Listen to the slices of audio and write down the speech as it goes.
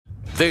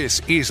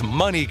This is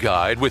Money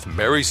Guide with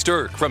Mary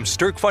Stirk from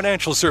Stirk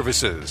Financial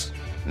Services.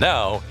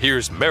 Now,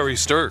 here's Mary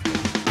Stirk.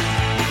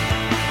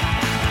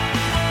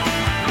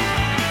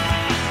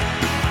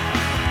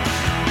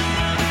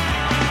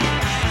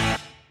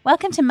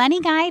 Welcome to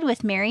Money Guide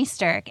with Mary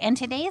Stirk, and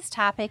today's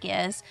topic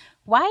is,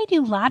 why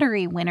do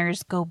lottery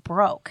winners go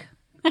broke?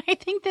 I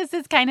think this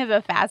is kind of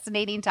a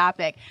fascinating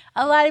topic.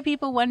 A lot of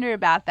people wonder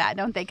about that,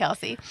 don't they,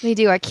 Kelsey? They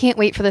do. I can't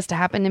wait for this to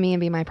happen to me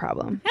and be my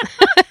problem.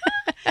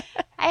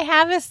 I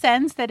have a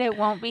sense that it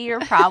won't be your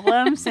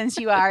problem since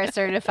you are a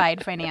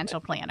certified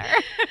financial planner.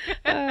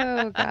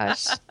 Oh,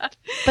 gosh.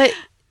 But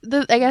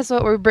I guess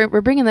what we're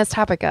bringing this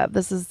topic up,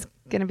 this is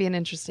going to be an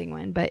interesting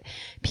one, but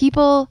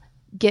people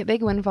get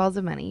big windfalls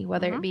of money,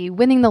 whether it be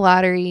winning the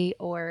lottery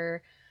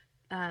or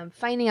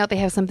finding out they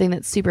have something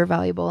that's super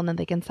valuable and then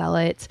they can sell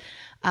it.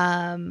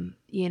 Other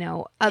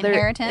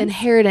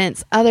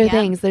inheritance, other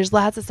things. There's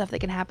lots of stuff that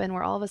can happen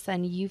where all of a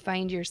sudden you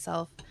find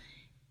yourself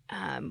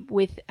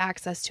with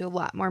access to a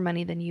lot more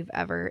money than you've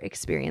ever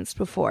experienced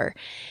before.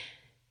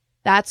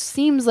 That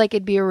seems like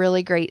it'd be a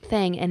really great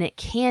thing, and it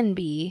can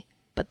be,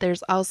 but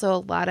there's also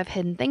a lot of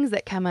hidden things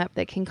that come up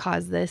that can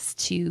cause this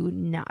to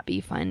not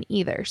be fun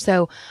either.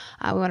 So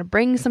we want to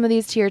bring some of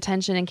these to your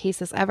attention in case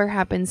this ever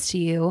happens to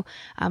you.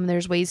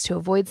 There's ways to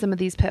avoid some of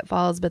these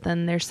pitfalls, but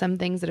then there's some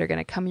things that are going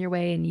to come your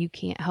way and you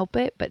can't help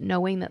it. But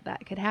knowing that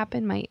that could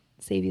happen might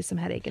save you some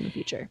headache in the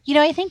future. You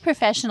know, I think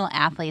professional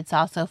athletes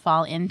also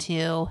fall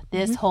into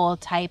this whole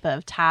type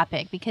of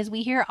topic because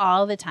we hear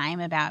all the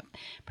time about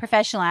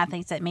professional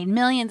athletes that made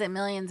millions and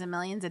millions and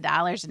millions of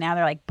dollars and now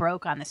they're like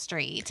broke on the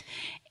street.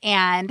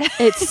 And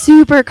it's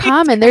super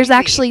common. There's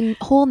actually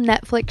whole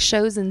Netflix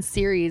shows and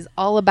series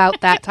all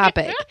about that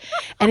topic.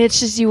 And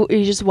it's just you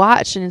just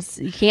watch and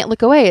you can't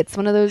look away. It's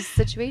one of those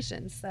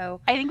situations.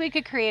 So I think we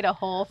could create a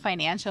whole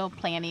financial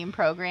planning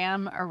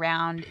program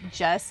around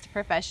just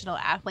professional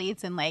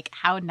athletes and like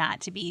how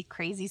not to be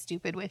crazy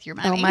stupid with your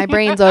money. Oh, my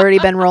brain's already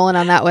been rolling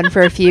on that one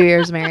for a few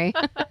years, Mary.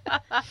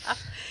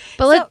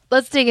 But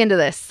let's dig into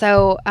this.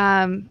 So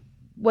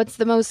what's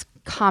the most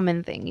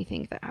common thing you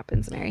think that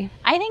happens, Mary?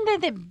 I think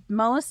that the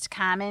most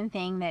common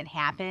thing that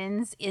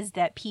happens is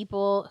that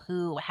people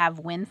who have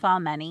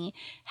windfall money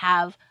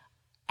have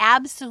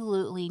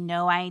absolutely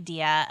no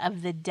idea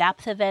of the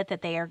depth of it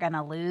that they are going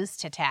to lose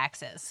to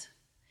taxes.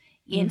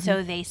 And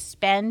so they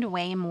spend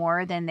way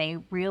more than they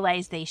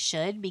realize they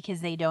should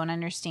because they don't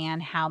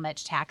understand how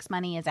much tax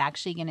money is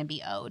actually going to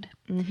be owed.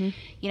 You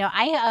know,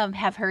 I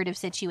have heard of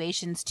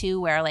situations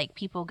too where like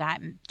people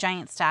got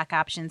giant stock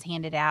options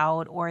handed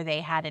out or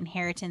they had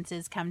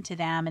inheritances come to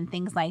them and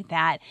things like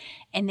that.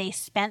 And they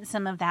spent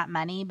some of that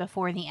money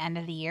before the end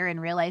of the year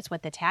and realized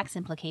what the tax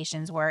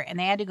implications were. And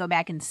they had to go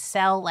back and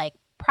sell like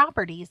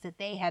properties that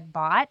they had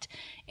bought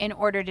in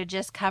order to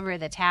just cover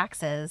the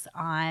taxes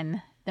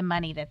on the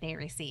money that they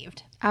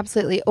received.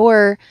 Absolutely.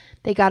 Or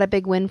they got a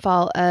big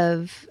windfall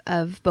of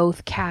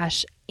both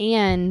cash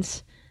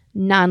and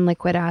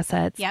non-liquid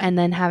assets and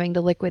then having to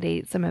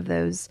liquidate some of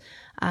those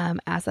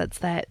assets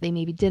that they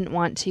maybe didn't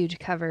want to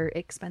cover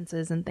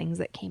expenses and things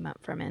that came up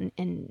from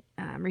in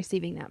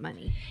receiving that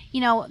money.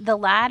 You know, the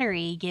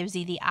lottery gives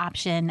you the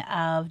option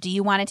of, do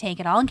you want to take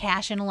it all in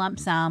cash in a lump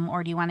sum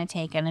or do you want to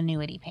take an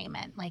annuity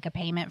payment, like a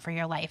payment for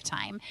your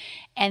lifetime?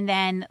 And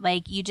then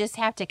like you just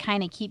have to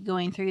kind of keep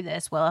going through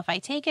this. Well, if I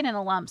take it in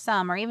a lump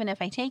sum or even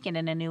if I take it in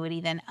an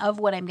annuity, then of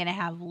what I'm going to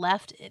have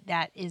left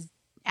that is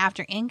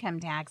after income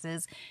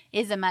taxes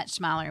is a much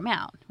smaller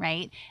amount,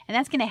 right? And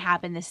that's going to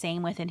happen the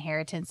same with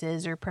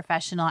inheritances or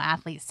professional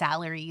athlete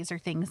salaries or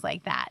things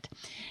like that.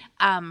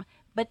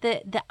 But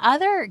the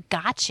other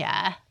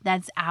gotcha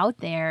that's out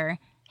there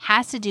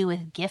has to do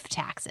with gift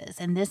taxes.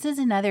 And this is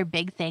another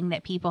big thing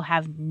that people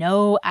have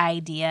no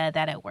idea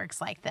that it works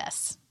like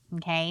this,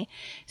 okay?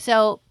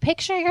 So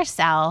picture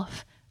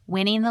yourself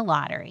winning the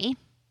lottery,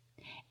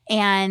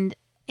 and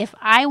if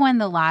I won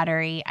the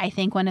lottery, I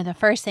think one of the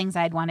first things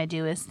I'd want to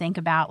do is think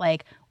about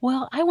like,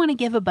 well, I want to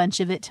give a bunch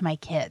of it to my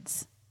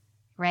kids,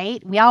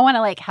 right? We all want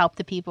to like help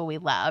the people we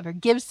love or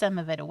give some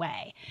of it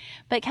away.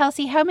 But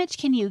Kelsey, how much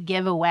can you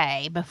give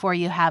away before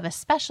you have a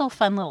special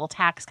fun little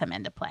tax come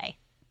into play?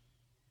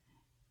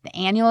 The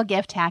annual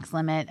gift tax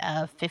limit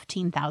of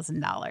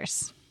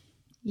 $15,000.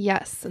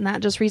 Yes, and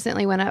that just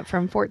recently went up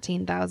from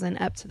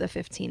 $14,000 up to the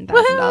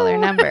 $15,000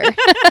 number.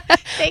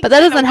 But that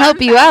doesn't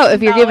help you out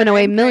if you're giving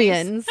away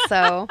millions.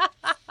 So,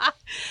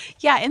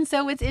 yeah, and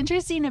so what's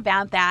interesting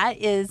about that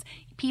is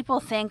people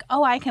think,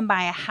 oh, I can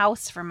buy a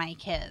house for my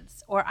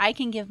kids, or I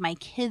can give my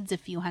kids a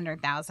few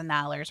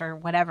 $100,000 or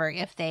whatever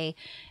if they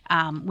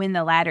win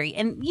the lottery.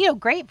 And, you know,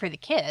 great for the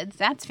kids.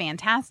 That's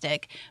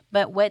fantastic.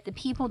 But what the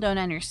people don't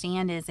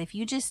understand is if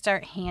you just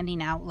start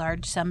handing out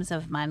large sums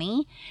of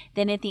money,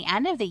 then at the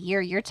end of the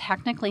year, you're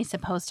technically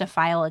supposed to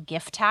file a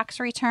gift tax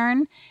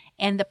return.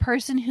 And the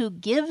person who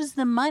gives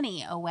the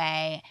money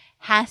away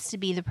has to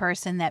be the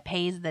person that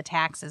pays the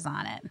taxes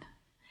on it.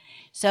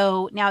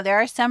 So now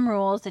there are some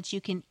rules that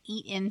you can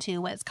eat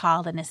into what's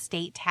called an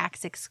estate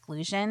tax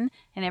exclusion,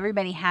 and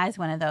everybody has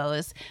one of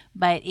those.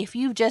 But if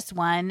you've just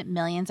won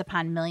millions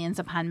upon millions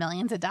upon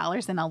millions of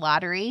dollars in a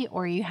lottery,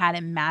 or you had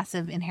a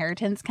massive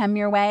inheritance come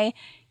your way,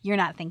 you're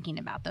not thinking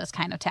about those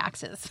kind of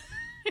taxes.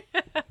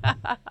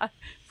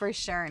 For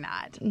sure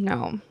not.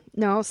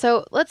 No.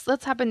 So let's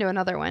hop into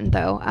another one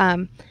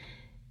though.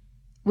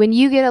 When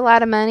you get a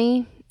lot of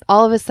money,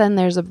 all of a sudden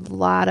there's a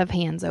lot of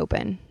hands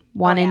open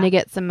wanting to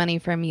get some money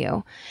from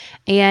you.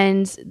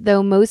 And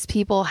though most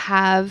people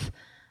have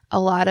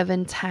a lot of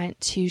intent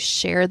to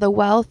share the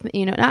wealth,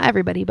 not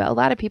everybody, but a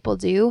lot of people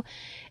do,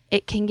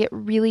 it can get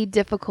really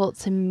difficult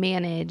to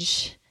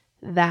manage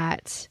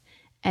that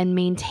and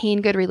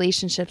maintain good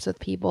relationships with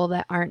people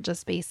that aren't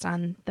just based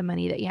on the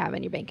money that you have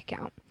in your bank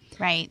account.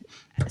 Right.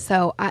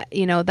 So,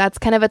 that's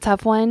kind of a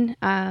tough one,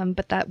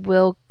 but that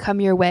will come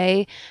your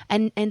way.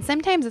 And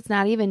sometimes it's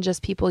not even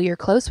just people you're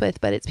close with,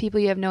 but it's people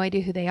you have no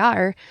idea who they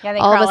are. Yeah, they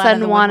all of a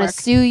sudden want to woodwork.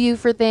 sue you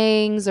for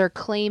things or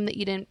claim that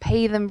you didn't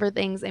pay them for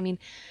things. I mean,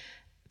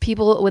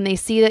 people, when they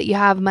see that you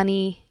have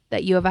money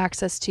that you have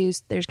access to,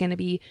 there's going to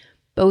be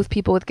both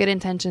people with good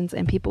intentions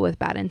and people with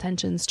bad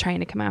intentions trying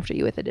to come after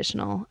you with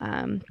additional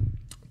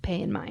pay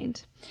in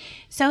mind.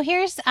 So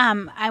here's,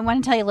 I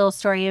want to tell you a little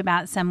story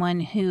about someone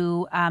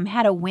who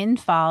had a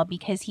windfall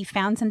because he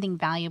found something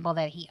valuable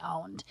that he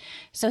owned.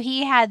 So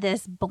he had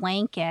this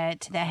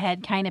blanket that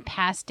had kind of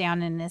passed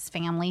down in his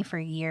family for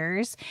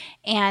years,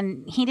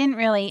 and he didn't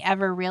really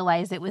ever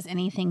realize it was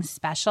anything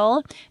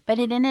special, but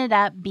it ended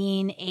up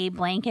being a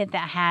blanket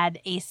that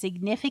had a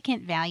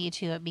significant value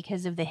to it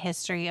because of the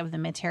history of the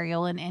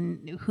material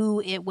and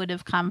who it would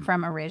have come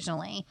from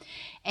originally.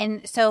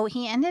 And so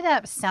he ended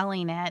up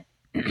selling it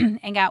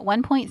and got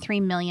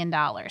 $1.3 million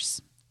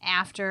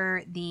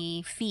after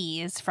the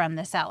fees from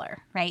the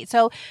seller, right?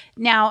 So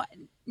now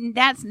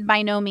that's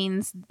by no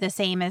means the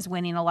same as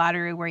winning a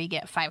lottery where you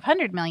get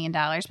 $500 million,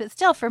 but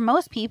still for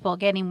most people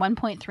getting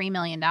 $1.3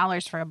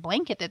 million for a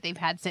blanket that they've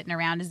had sitting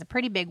around is a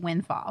pretty big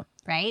windfall,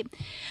 right?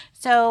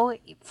 So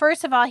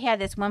first of all, he had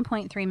this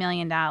 $1.3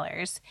 million,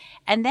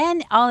 and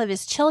then all of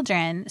his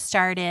children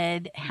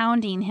started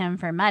hounding him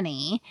for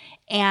money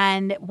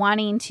and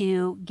wanting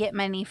to get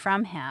money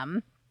from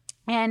him.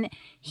 And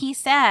he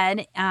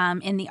said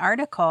in the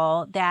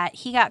article that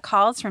he got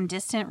calls from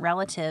distant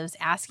relatives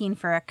asking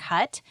for a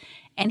cut.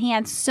 And he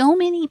had so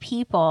many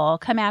people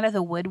come out of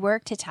the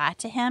woodwork to talk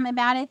to him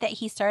about it that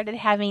he started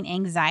having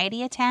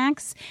anxiety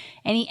attacks.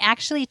 And he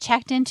actually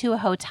checked into a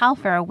hotel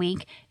for a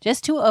week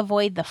just to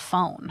avoid the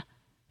phone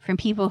from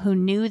people who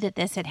knew that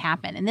this had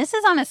happened. And this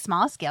is on a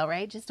small scale,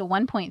 right? Just a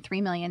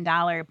 $1.3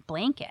 million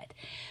blanket.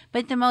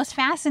 But the most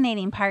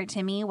fascinating part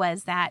to me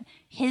was that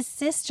his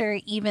sister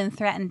even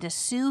threatened to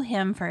sue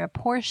him for a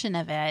portion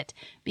of it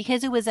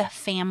because it was a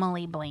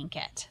family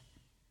blanket.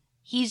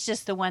 He's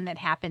just the one that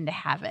happened to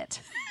have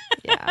it.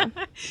 Yeah.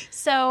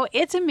 So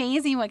it's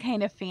amazing what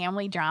kind of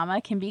family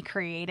drama can be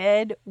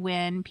created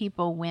when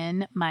people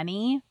win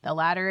money, the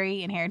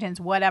lottery, inheritance,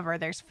 whatever.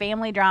 There's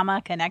family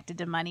drama connected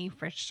to money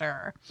for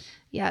sure.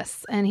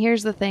 Yes. And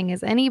here's the thing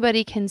is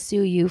anybody can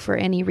sue you for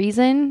any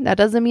reason. That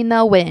doesn't mean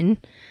they'll win.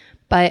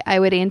 But I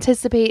would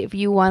anticipate if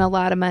you won a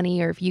lot of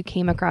money or if you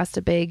came across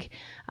a big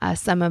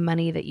sum of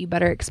money that you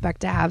better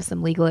expect to have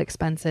some legal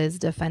expenses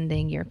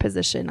defending your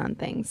position on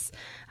things.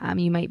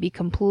 You might be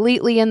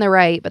completely in the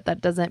right, but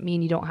that doesn't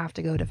mean you don't have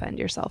to go defend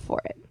yourself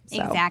for it.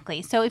 So.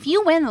 Exactly. So if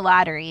you win the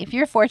lottery, if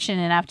you're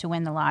fortunate enough to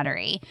win the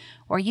lottery,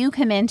 or you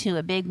come into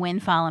a big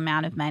windfall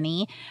amount of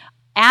money,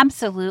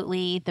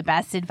 absolutely the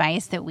best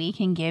advice that we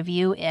can give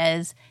you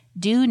is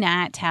do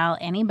not tell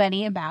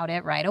anybody about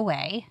it right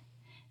away.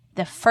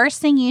 The first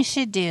thing you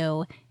should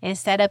do is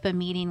set up a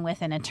meeting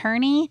with an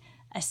attorney,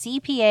 a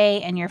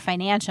CPA, and your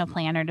financial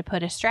planner to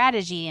put a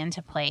strategy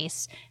into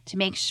place to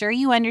make sure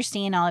you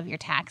understand all of your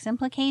tax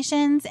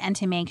implications and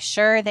to make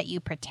sure that you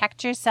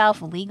protect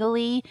yourself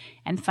legally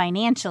and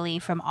financially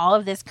from all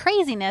of this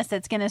craziness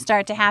that's going to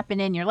start to happen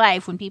in your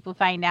life when people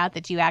find out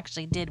that you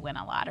actually did win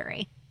a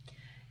lottery.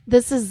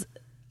 This is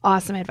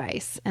awesome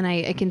advice. And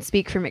I can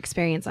speak from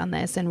experience on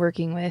this and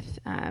working with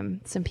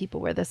some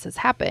people where this has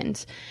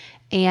happened.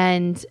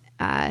 And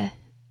I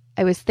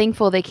was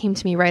thankful they came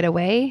to me right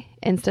away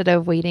instead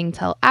of waiting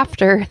till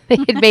after they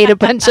had made a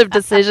bunch of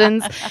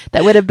decisions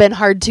that would have been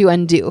hard to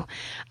undo.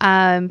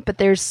 But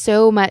there's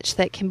so much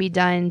that can be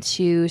done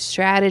to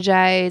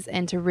strategize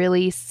and to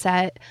really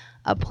set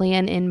a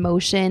plan in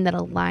motion that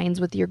aligns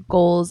with your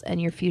goals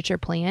and your future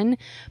plan.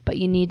 But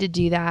you need to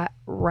do that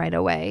right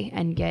away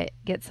and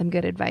get some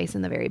good advice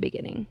in the very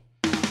beginning.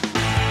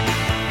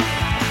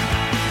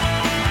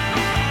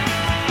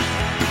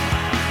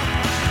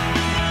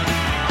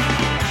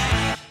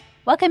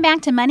 Welcome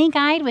back to Money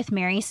Guide with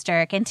Mary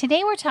Stirk, and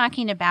today we're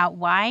talking about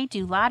why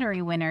do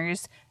lottery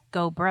winners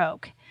go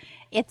broke?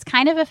 It's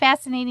kind of a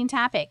fascinating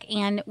topic,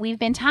 and we've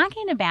been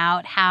talking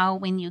about how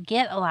when you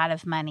get a lot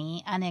of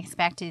money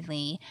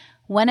unexpectedly,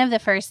 one of the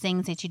first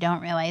things that you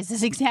don't realize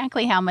is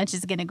exactly how much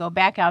is going to go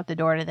back out the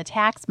door to the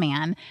tax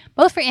man,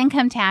 both for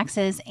income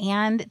taxes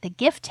and the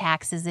gift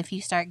taxes if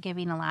you start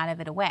giving a lot of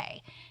it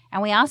away.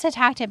 And we also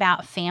talked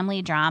about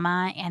family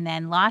drama and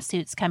then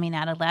lawsuits coming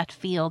out of left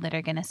field that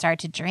are going to start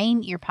to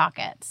drain your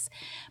pockets.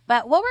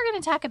 But what we're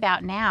going to talk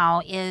about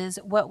now is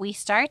what we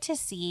start to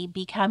see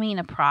becoming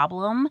a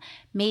problem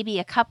maybe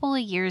a couple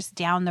of years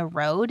down the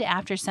road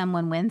after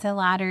someone wins a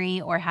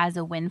lottery or has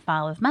a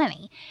windfall of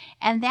money.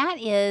 And that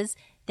is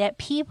that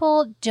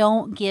people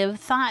don't give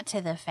thought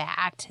to the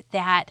fact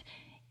that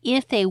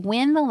if they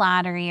win the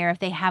lottery or if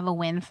they have a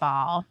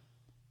windfall,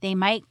 they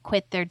might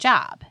quit their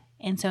job.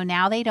 And so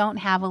now they don't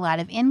have a lot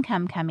of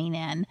income coming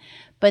in,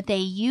 but they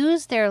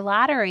use their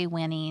lottery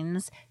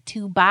winnings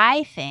to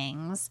buy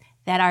things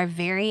that are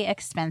very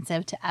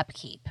expensive to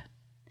upkeep.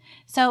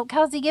 So,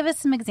 Kelsey, give us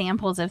some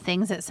examples of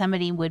things that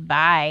somebody would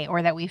buy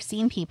or that we've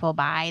seen people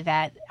buy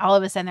that all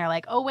of a sudden they're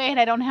like, oh, wait,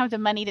 I don't have the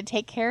money to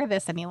take care of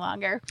this any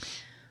longer.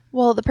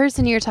 Well, the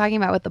person you're talking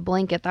about with the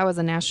blanket, that was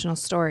a national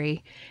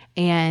story.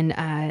 And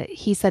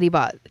he said he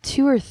bought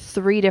 2 or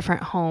 3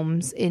 different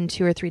homes in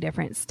 2 or 3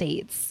 different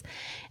states.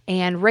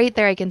 And right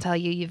there, I can tell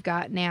you, you've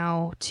got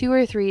now 2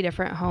 or 3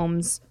 different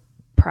homes,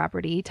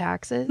 property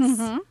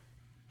taxes,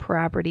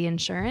 property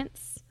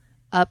insurance,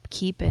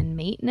 upkeep and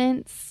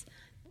maintenance,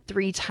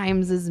 3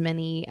 times as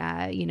many,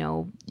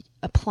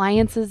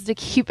 appliances to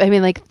keep. I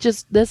mean, like,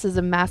 just this is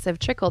a massive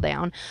trickle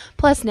down.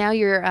 Plus now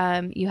you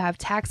have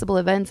taxable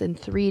events in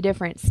 3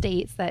 different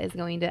states that is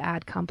going to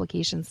add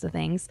complications to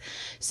things.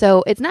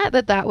 So it's not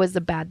that that was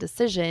a bad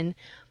decision,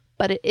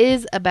 but it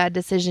is a bad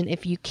decision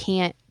if you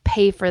can't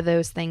pay for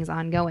those things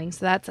ongoing.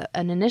 So that's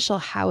an initial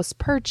house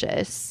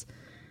purchase,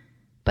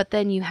 but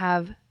then you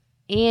have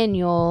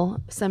annual,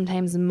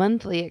 sometimes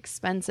monthly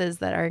expenses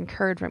that are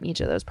incurred from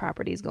each of those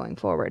properties going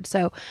forward.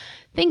 So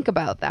think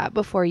about that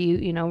before you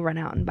run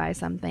out and buy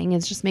something.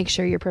 Is just make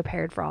sure you're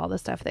prepared for all the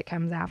stuff that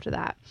comes after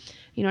that.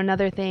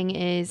 Another thing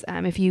is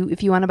if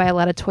you want to buy a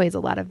lot of toys, a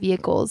lot of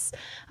vehicles,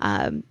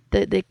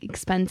 the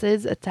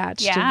expenses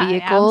attached to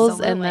vehicles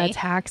and the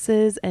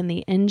taxes and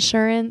the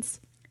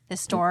insurance. The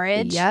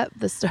storage. Yep.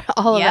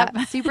 All of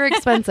that. Super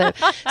expensive.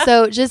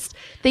 So just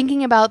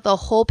thinking about the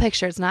whole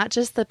picture. It's not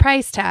just the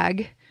price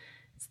tag.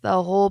 It's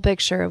the whole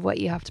picture of what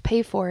you have to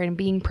pay for and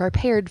being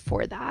prepared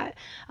for that.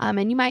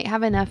 And you might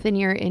have enough in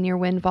your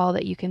windfall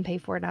that you can pay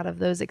for it out of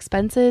those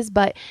expenses.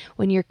 But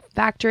when you're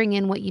factoring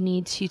in what you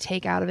need to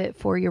take out of it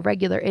for your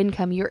regular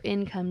income, your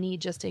income need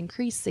just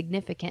increase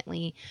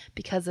significantly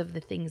because of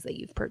the things that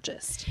you've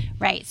purchased.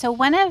 Right. So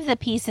one of the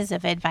pieces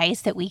of advice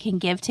that we can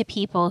give to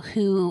people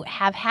who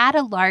have had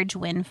a large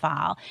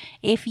windfall,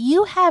 if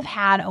you have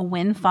had a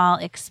windfall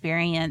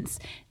experience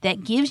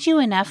that gives you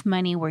enough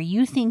money where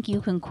you think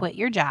you can quit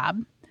your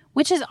job,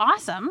 which is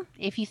awesome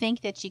if you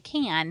think that you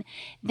can,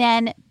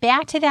 then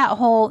back to that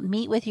whole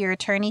meet with your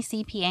attorney,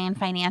 CPA, and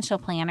financial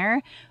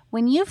planner.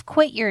 When you've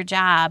quit your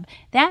job,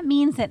 that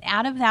means that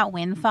out of that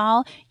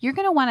windfall, you're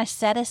going to want to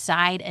set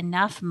aside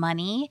enough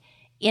money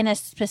in a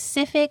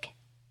specific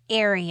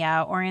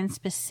area or in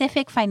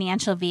specific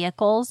financial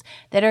vehicles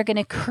that are going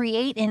to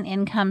create an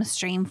income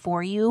stream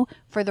for you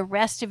for the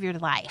rest of your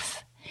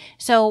life.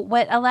 So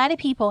what a lot of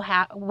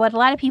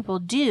people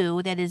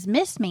do that is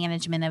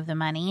mismanagement of the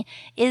money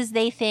is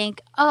they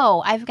think,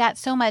 oh, I've got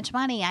so much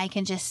money, I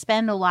can just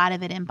spend a lot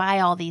of it and buy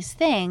all these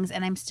things,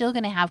 and I'm still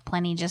going to have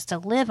plenty just to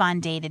live on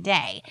day to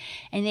day.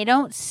 And they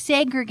don't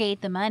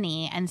segregate the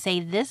money and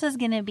say, this is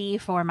going to be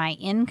for my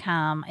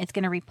income. It's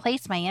going to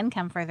replace my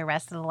income for the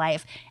rest of the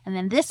life. And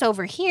then this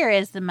over here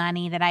is the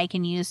money that I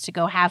can use to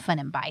go have fun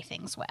and buy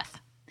things with.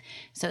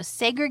 So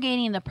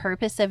segregating the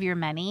purpose of your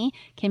money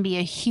can be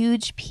a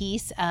huge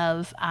piece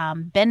of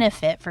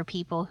benefit for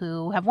people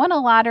who have won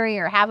a lottery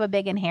or have a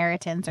big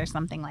inheritance or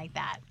something like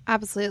that.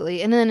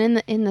 Absolutely. And then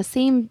in the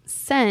same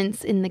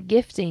sense, in the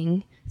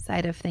gifting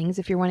side of things,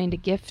 if you're wanting to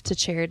gift to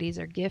charities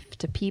or gift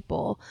to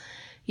people,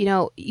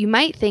 you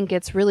might think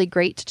it's really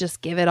great to just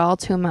give it all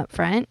to them up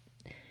front.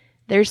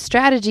 There's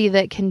strategy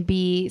that can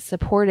be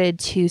supported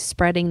to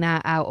spreading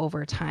that out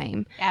over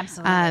time.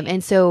 Absolutely.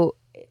 And so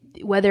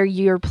whether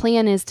your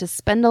plan is to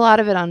spend a lot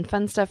of it on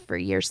fun stuff for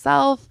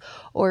yourself,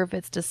 or if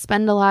it's to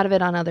spend a lot of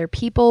it on other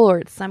people, or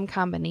it's some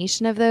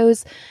combination of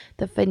those,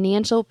 the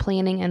financial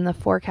planning and the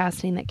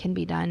forecasting that can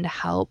be done to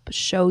help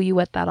show you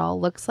what that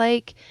all looks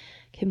like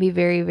can be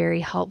very, very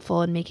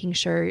helpful in making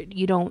sure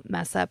you don't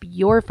mess up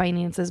your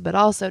finances, but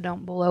also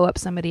don't blow up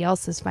somebody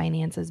else's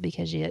finances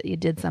because you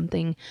did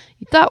something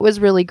you thought was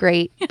really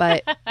great,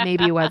 but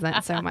maybe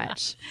wasn't so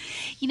much.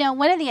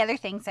 One of the other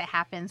things that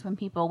happens when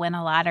people win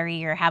a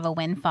lottery or have a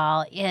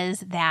windfall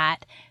is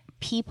that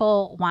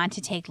people want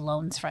to take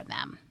loans from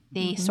them.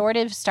 They sort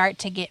of start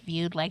to get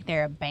viewed like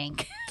they're a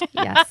bank.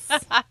 Yes.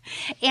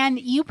 And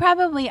you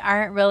probably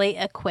aren't really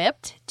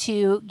equipped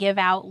to give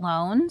out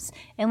loans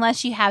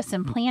unless you have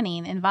some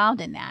planning involved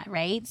in that,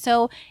 right?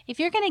 So if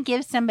you're going to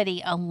give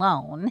somebody a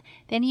loan,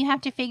 then you have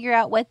to figure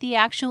out what the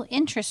actual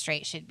interest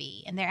rate should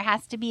be. And there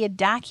has to be a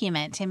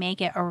document to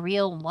make it a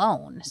real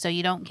loan so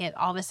you don't get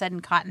all of a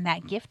sudden caught in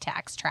that gift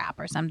tax trap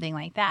or something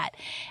like that.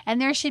 And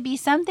there should be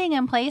something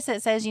in place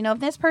that says, if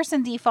this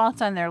person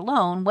defaults on their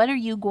loan, what are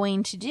you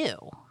going to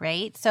do,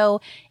 right? So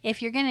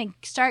if you're going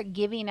to start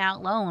giving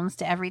out loans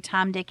to every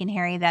Tom, Dick, and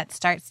Harry that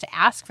starts to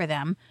ask for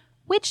them,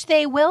 which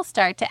they will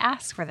start to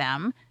ask for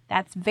them,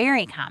 that's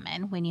very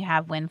common when you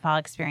have windfall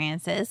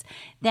experiences,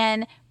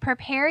 then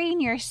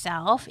preparing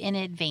yourself in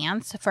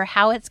advance for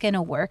how it's going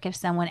to work if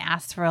someone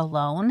asks for a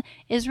loan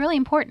is really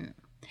important.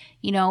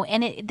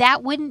 And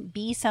that wouldn't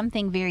be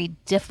something very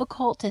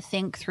difficult to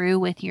think through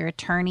with your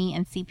attorney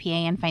and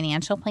CPA and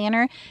financial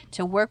planner,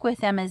 to work with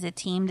them as a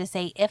team to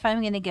say, if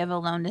I'm going to give a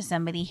loan to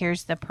somebody,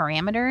 here's the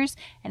parameters,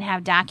 and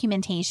have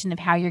documentation of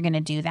how you're going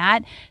to do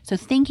that. So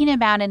thinking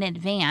about it in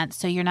advance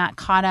so you're not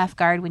caught off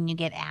guard when you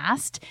get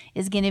asked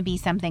is going to be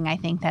something I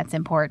think that's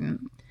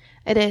important.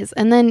 It is.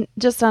 And then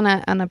just on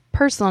a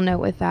personal note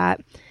with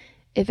that,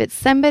 if it's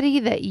somebody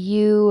that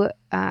you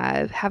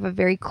have a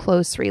very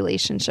close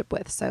relationship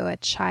with, so a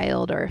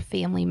child or a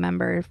family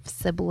member,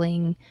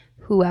 sibling,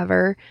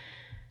 whoever,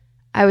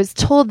 I was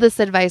told this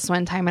advice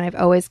one time and I've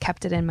always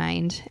kept it in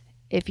mind.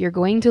 If you're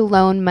going to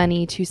loan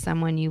money to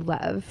someone you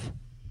love,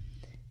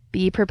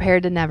 be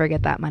prepared to never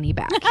get that money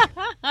back.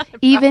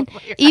 Even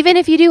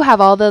if you do have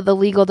all the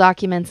legal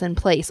documents in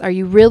place, are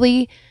you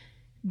really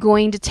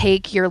going to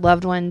take your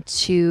loved one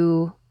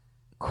to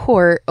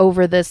court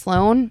over this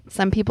loan?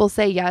 Some people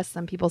say yes,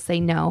 some people say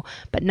no,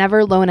 but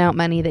never loan out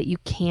money that you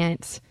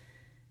can't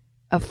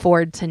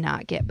afford to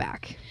not get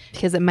back,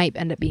 because it might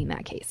end up being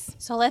that case.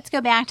 So let's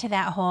go back to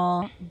that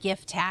whole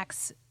gift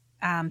tax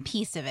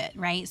piece of it,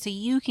 right? So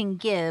you can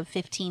give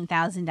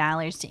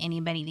 $15,000 to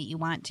anybody that you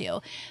want to,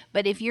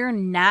 but if you're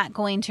not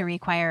going to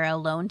require a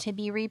loan to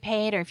be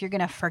repaid, or if you're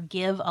going to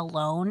forgive a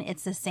loan,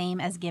 it's the same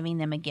as giving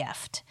them a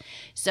gift.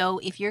 So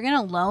if you're going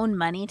to loan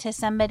money to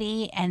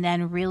somebody and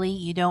then really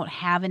you don't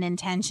have an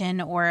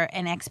intention or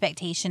an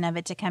expectation of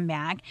it to come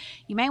back,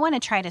 you might want to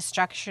try to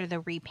structure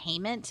the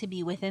repayment to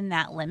be within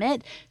that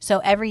limit. So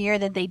every year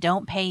that they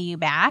don't pay you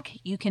back,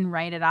 you can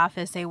write it off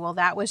as say, well,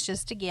 that was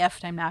just a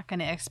gift. I'm not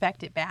going to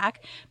expect it back.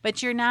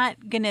 But you're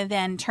not going to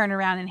then turn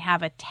around and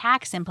have a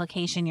tax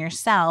implication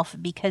yourself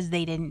because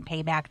they didn't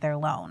pay back their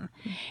loan.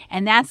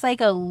 And that's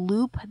like a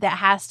loop that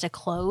has to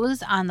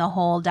close on the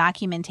whole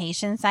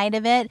documentation side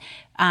of it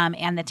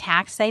and the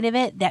tax side of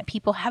it that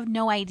people have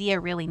no idea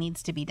really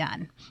needs to be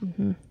done.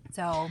 Mm-hmm.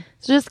 So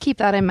just keep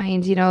that in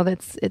mind.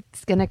 That's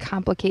it's going to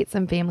complicate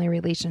some family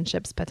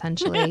relationships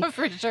potentially.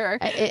 For sure.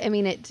 I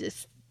mean, it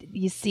just,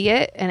 you see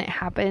it and it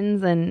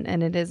happens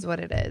and it is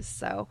what it is.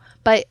 So,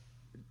 but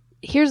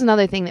here's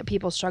another thing that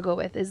people struggle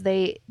with is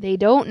they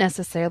don't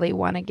necessarily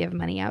want to give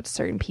money out to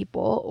certain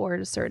people or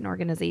to certain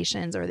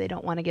organizations, or they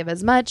don't want to give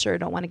as much or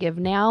don't want to give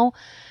now,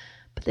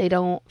 but they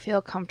don't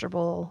feel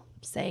comfortable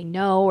saying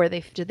no, or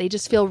they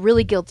just feel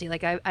really guilty.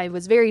 Like I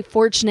was very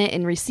fortunate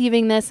in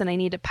receiving this and I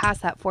need to pass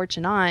that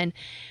fortune on.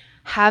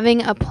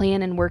 Having a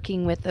plan and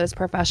working with those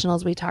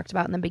professionals we talked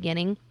about in the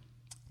beginning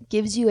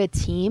gives you a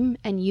team,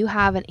 and you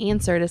have an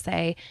answer to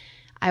say,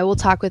 I will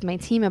talk with my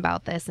team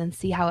about this and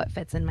see how it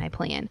fits in my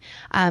plan.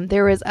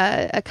 There was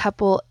a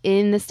couple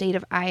in the state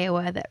of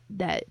Iowa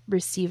that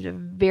received a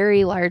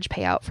very large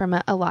payout from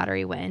a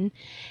lottery win.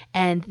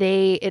 And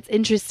it's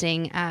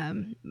interesting.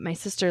 My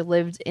sister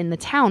lived in the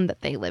town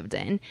that they lived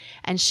in,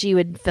 and she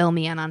would fill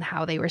me in on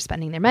how they were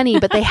spending their money.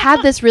 But they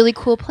had this really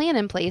cool plan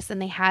in place,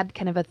 and they had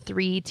kind of a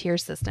 3-tier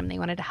system. They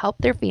wanted to help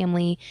their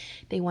family,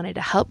 they wanted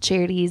to help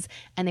charities,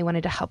 and they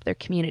wanted to help their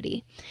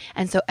community.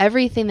 And so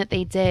everything that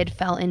they did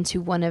fell into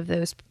one of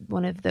those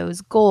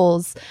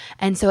goals.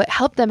 And so it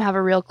helped them have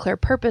a real clear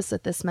purpose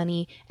with this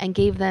money and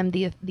gave them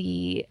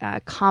the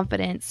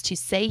confidence to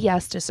say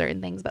yes to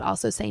certain things, but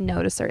also say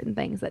no to certain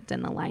things that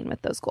didn't align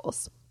with those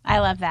goals. I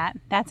love that.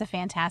 That's a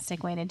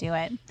fantastic way to do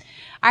it.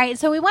 All right,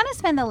 so we want to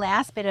spend the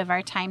last bit of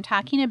our time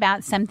talking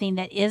about something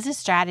that is a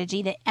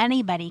strategy that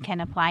anybody can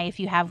apply if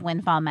you have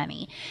windfall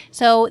money.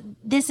 So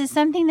this is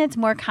something that's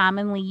more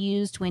commonly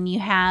used when you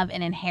have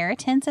an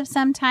inheritance of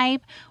some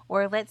type,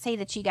 or let's say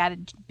that you got a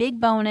big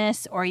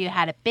bonus or you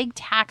had a big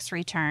tax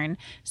return.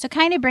 So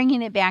kind of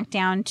bringing it back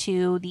down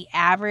to the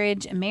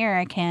average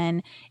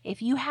American,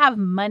 if you have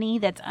money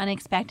that's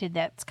unexpected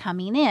that's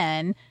coming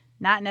in,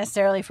 not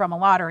necessarily from a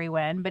lottery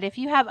win, but if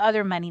you have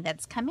other money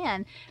that's come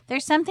in,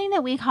 there's something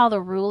that we call the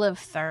rule of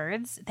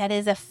thirds that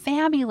is a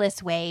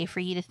fabulous way for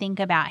you to think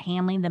about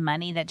handling the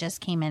money that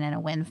just came in a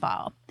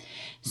windfall.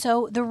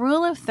 So the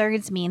rule of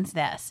thirds means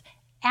this.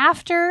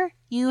 After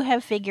you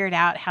have figured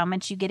out how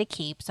much you get to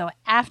keep, so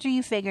after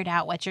you figured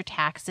out what your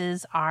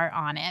taxes are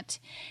on it,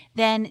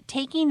 then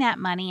taking that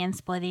money and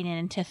splitting it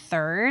into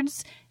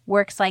thirds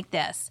works like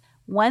this.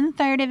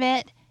 1/3 of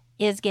it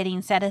is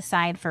getting set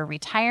aside for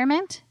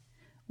retirement.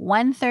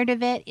 1/3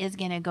 of it is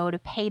going to go to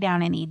pay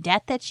down any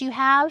debt that you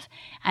have.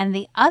 And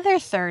the other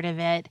third of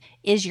it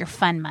is your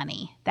fun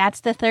money.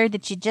 That's the third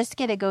that you just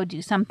get to go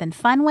do something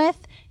fun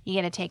with. You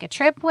get to take a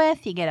trip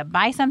with. You get to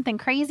buy something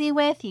crazy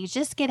with. You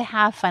just get to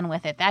have fun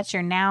with it. That's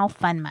your now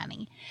fun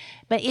money.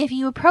 But if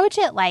you approach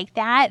it like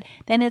that,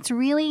 then it's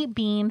really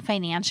being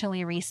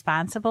financially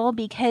responsible,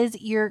 because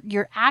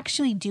you're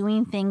actually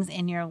doing things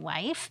in your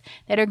life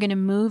that are going to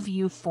move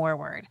you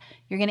forward.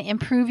 You're going to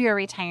improve your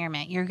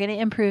retirement. You're going to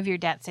improve your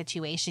debt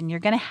situation. You're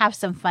going to have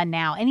some fun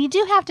now. And you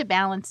do have to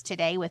balance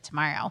today with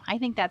tomorrow. I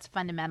think that's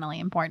fundamentally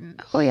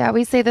important. Oh, yeah.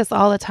 We say this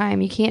all the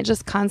time. You can't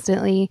just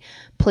constantly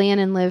plan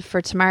and live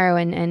for tomorrow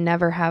and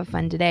never have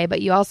fun today.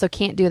 But you also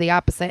can't do the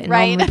opposite and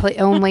right.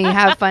 only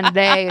have fun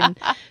today and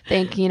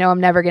think, I'm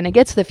never going to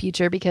get to the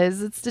future,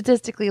 because it's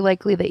statistically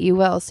likely that you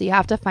will. So you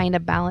have to find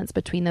a balance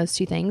between those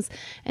two things.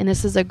 And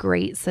this is a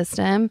great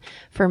system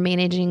for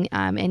managing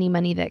any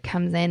money that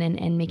comes in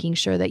and making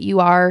sure that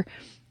you are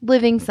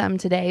living some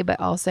today, but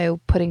also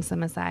putting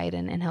some aside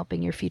and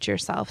helping your future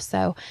self.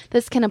 So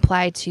this can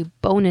apply to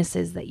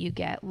bonuses that you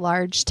get,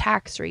 large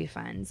tax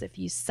refunds. If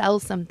you sell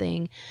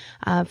something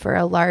for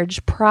a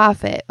large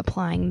profit,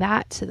 applying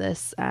that to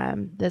this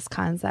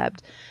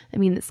concept. I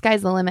mean, the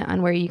sky's the limit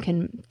on where you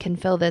can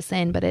fill this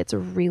in, but it's a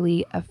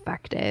really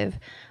effective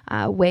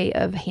way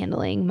of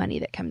handling money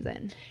that comes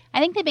in.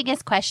 I think the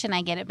biggest question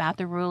I get about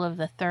the rule of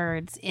the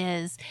thirds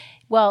is,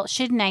 well,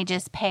 shouldn't I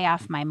just pay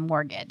off my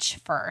mortgage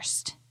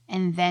first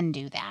and then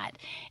do that?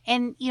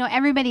 And,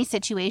 everybody's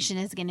situation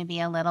is going to be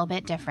a little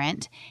bit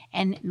different.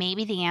 And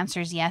maybe the answer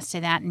is yes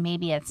to that, and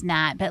maybe it's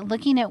not. But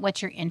looking at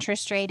what your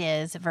interest rate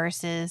is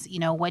versus,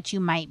 what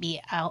you might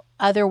be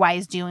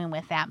otherwise doing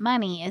with that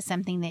money is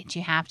something that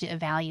you have to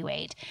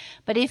evaluate.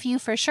 But if you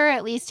for sure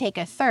at least take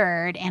a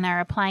third and are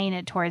applying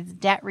it towards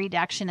debt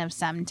reduction of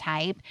some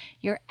type,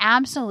 you're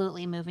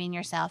absolutely moving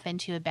yourself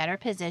into a better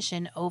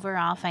position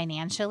overall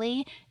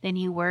financially than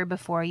you were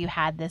before you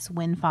had this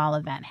windfall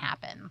event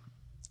happen.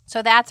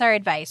 So that's our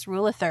advice.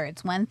 Rule of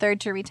thirds: 1/3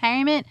 to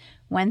retirement,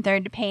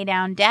 1/3 to pay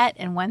down debt,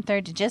 and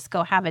 1/3 to just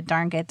go have a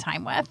darn good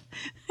time with.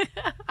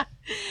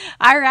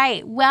 All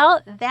right.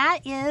 Well, that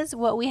is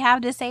what we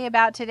have to say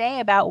about today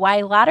about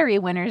why lottery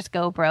winners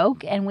go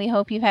broke. And we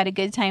hope you've had a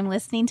good time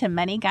listening to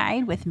Money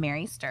Guide with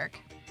Mary Stirk.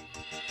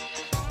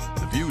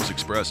 The views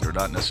expressed are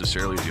not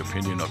necessarily the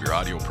opinion of your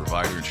audio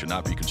provider and should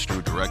not be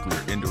construed directly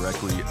or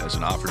indirectly as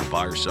an offer to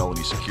buy or sell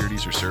any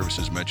securities or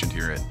services mentioned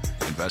herein.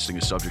 Investing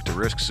is subject to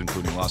risks,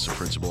 including loss of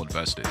principal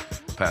invested.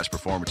 Past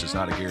performance is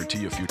not a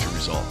guarantee of future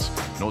results.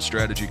 No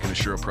strategy can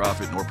assure a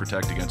profit nor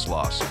protect against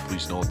loss.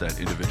 Please note that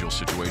individual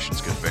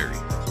situations can vary.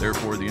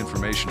 Therefore, the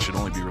information should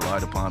only be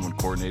relied upon when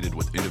coordinated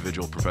with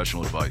individual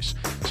professional advice.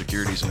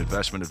 Securities and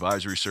investment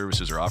advisory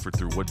services are offered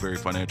through Woodbury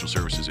Financial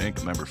Services,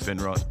 Inc., member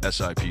FINRA,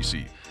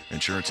 SIPC.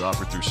 Insurance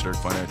offered through Stirk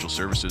Financial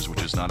Services,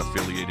 which is not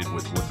affiliated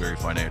with Woodbury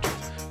Financial.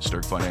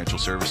 Stirk Financial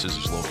Services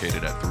is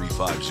located at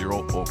 350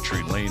 Oak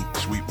Tree Lane,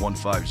 Suite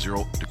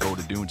 150,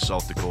 Dakota Dunes,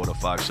 South Dakota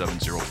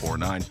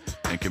 57049,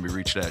 and can be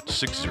reached at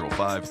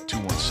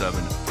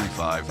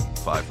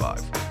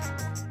 605-217-3555.